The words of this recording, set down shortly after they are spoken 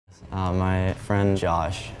My friend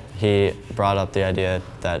Josh, he brought up the idea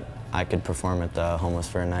that I could perform at the Homeless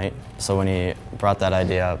for a Night. So when he brought that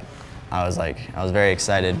idea up, I was very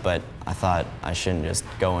excited, but I thought I shouldn't just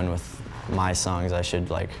go in with my songs. I should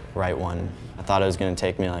write one. I thought it was going to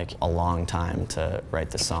take me a long time to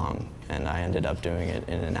write the song, and I ended up doing it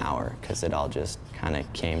in an hour because it all just kind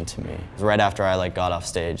of came to me. It was right after I got off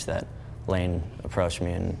stage that Lane approached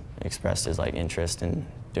me and expressed his interest in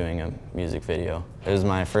doing a music video. It was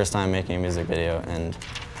my first time making a music video, and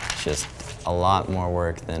it's just a lot more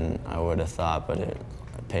work than I would have thought, but it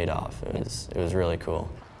paid off. It was really cool.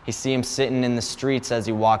 He see him sitting in the streets as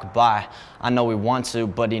he walked by. I know he wants to,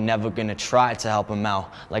 but he never gonna try to help him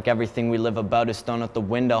out. Like everything we live about is thrown out the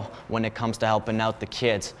window when it comes to helping out the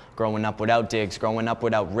kids. Growing up without digs, growing up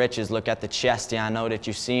without riches. Look at the chest, yeah, I know that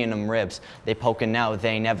you seeing them ribs. They poking out, they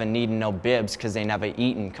ain't never needing no bibs, cause they never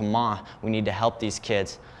eaten. Come on, we need to help these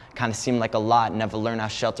kids. Kinda seem like a lot, never learn how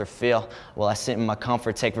shelter feel. While I sit in my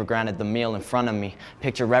comfort, take for granted the meal in front of me.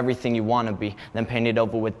 Picture everything you wanna be, then paint it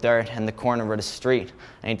over with dirt in the corner of the street.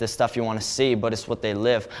 Ain't the stuff you wanna see, but it's what they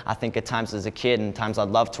live. I think at times as a kid, and times I'd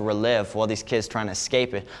love to relive. While these kids trying to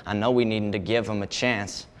escape it, I know we needing to give them a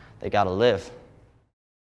chance. They gotta live.